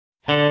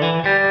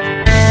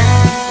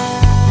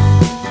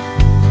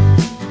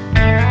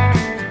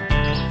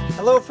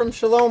from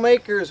Shalom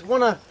Acres.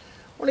 Want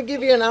to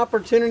give you an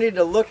opportunity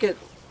to look at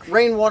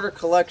rainwater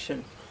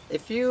collection.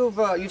 If you've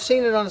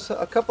seen it on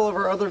a couple of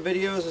our other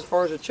videos as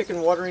far as a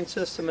chicken watering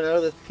system and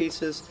other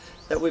pieces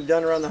that we've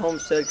done around the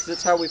homestead, because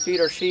it's how we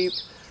feed our sheep,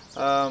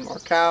 our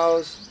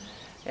cows,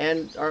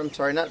 and I'm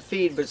sorry, not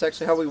feed, but it's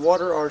actually how we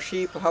water our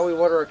sheep, how we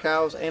water our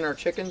cows and our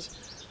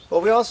chickens. But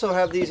we also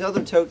have these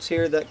other totes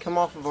here that come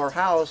off of our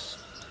house,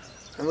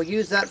 and we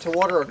use that to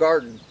water our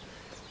garden.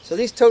 So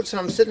these totes that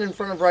I'm sitting in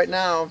front of right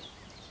now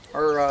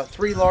are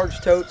 3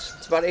 large totes.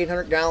 It's about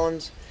 800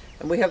 gallons,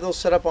 and we have those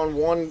set up on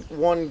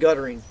one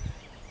guttering.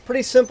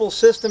 Pretty simple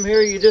system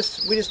here. We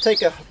just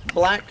take a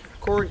black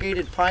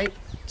corrugated pipe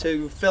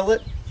to fill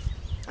it,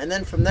 and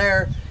then from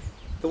there,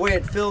 the way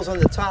it fills on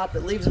the top,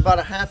 it leaves about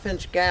a 1/2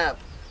 inch gap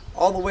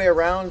all the way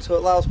around, so it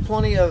allows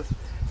plenty of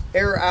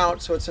air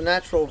out, so it's a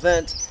natural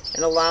vent,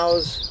 and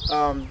allows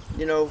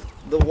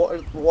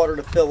the water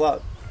to fill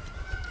up.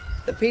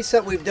 The piece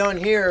that we've done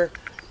here,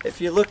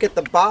 if you look at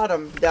the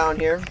bottom down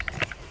here,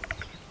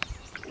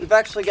 we've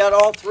actually got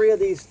all 3 of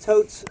these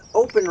totes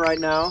open right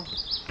now,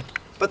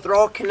 but they're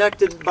all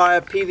connected by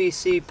a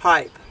PVC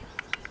pipe.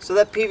 So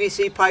that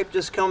PVC pipe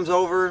just comes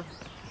over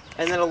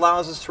and then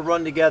allows us to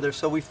run together.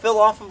 So we fill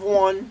off of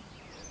one,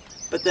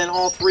 but then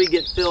all 3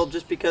 get filled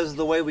just because of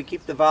the way we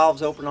keep the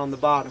valves open on the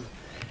bottom.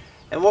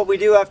 And what we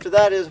do after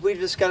that is we've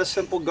just got a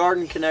simple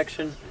garden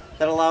connection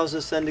that allows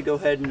us then to go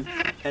ahead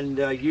and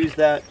use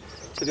that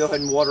to go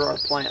ahead and water our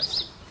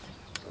plants.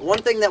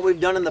 One thing that we've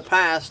done in the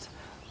past,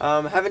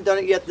 haven't done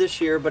it yet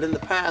this year, but in the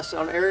past,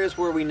 on areas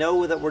where we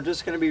know that we're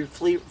just going to be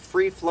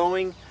free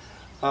flowing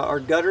our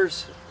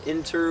gutters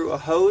into a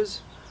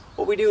hose,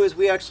 what we do is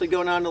we actually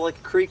go down to like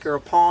a creek or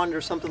a pond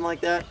or something like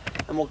that,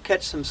 and we'll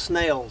catch some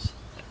snails.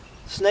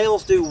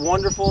 Snails do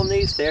wonderful in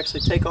these. They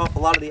actually take off a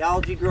lot of the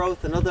algae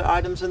growth and other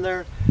items in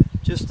there.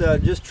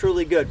 Just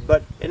truly good.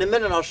 But in a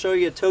minute I'll show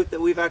you a tote that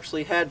we've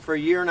actually had for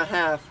 1.5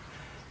 years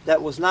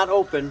that was not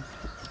open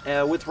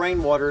with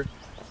rainwater,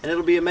 and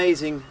it'll be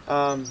amazing.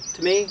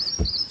 To me,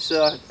 it's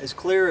as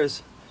clear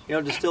as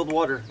distilled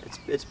water.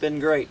 It's been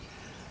great.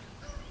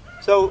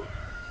 So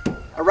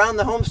around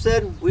the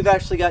homestead, we've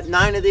actually got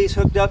 9 of these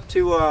hooked up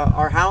to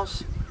our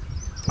house,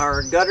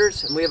 our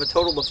gutters, and we have a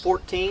total of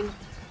 14.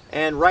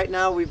 And right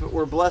now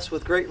we're blessed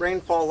with great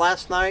rainfall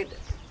last night,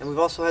 and we've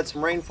also had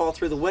some rainfall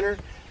through the winter.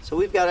 So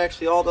we've got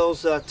actually all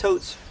those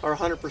totes are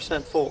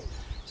 100% full.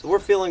 So we're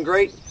feeling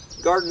great.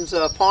 Garden's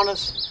upon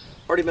us.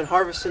 Already been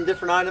harvesting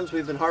different items.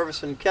 We've been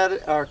harvesting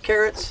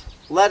carrots,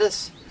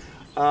 lettuce,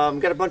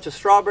 got a bunch of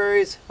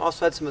strawberries,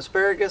 also had some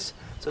asparagus.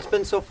 So it's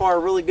been so far a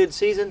really good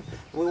season.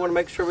 We want to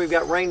make sure we've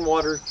got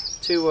rainwater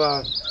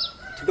to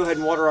go ahead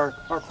and water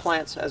our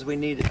plants as we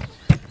need it.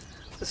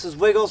 This is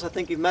Wiggles. I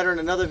think you've met her in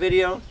another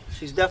video.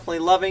 She's definitely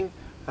loving.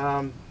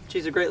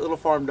 She's a great little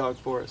farm dog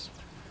for us.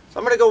 So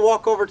I'm going to go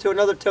walk over to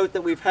another tote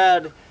that we've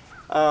had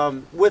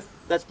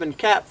that's been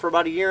capped for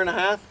about 1.5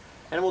 years,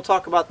 and we'll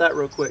talk about that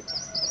real quick.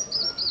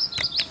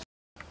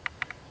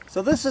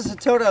 So this is the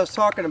tote I was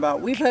talking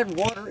about. We've had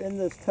water in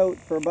this tote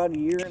for about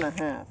 1.5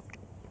 years.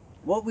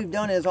 What we've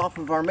done is, off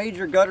of our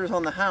major gutters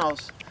on the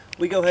house,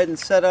 we go ahead and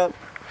set up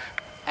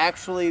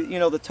actually,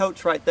 the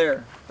totes right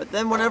there. But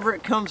then whenever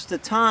it comes to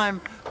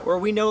time where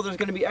we know there's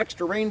going to be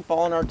extra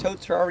rainfall and our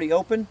totes are already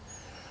open,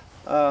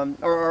 or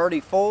already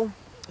full,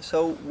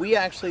 so we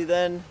actually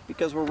then,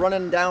 because we're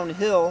running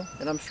downhill,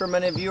 and I'm sure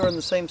many of you are in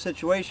the same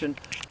situation,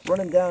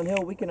 running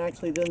downhill, we can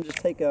actually then just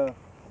take a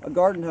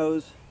garden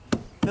hose,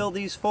 fill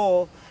these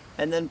full,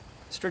 and then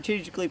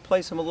strategically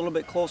place them a little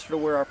bit closer to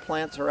where our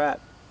plants are at.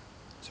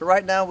 So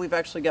right now we've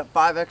actually got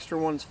 5 extra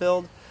ones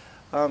filled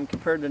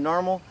compared to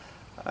normal,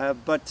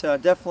 but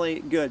definitely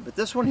good. But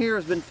this one here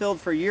has been filled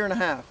for 1.5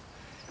 years.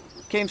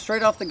 Came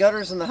straight off the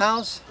gutters in the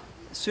house.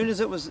 As soon as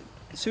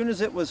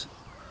it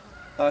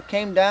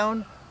came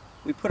down,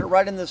 we put it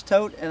right in this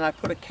tote, and I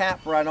put a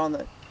cap right on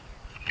it.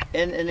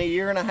 In 1.5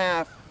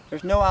 years,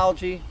 there's no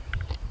algae,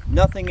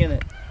 nothing in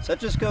it. So that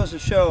just goes to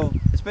show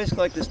it's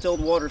basically like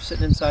distilled water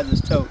sitting inside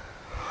this tote.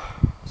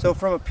 So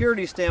from a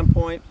purity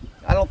standpoint,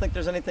 I don't think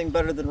there's anything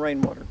better than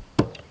rainwater.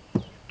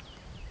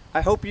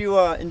 I hope you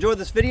enjoyed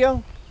this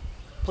video.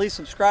 Please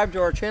subscribe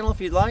to our channel if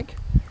you'd like.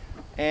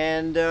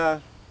 And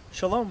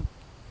shalom.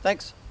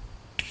 Thanks.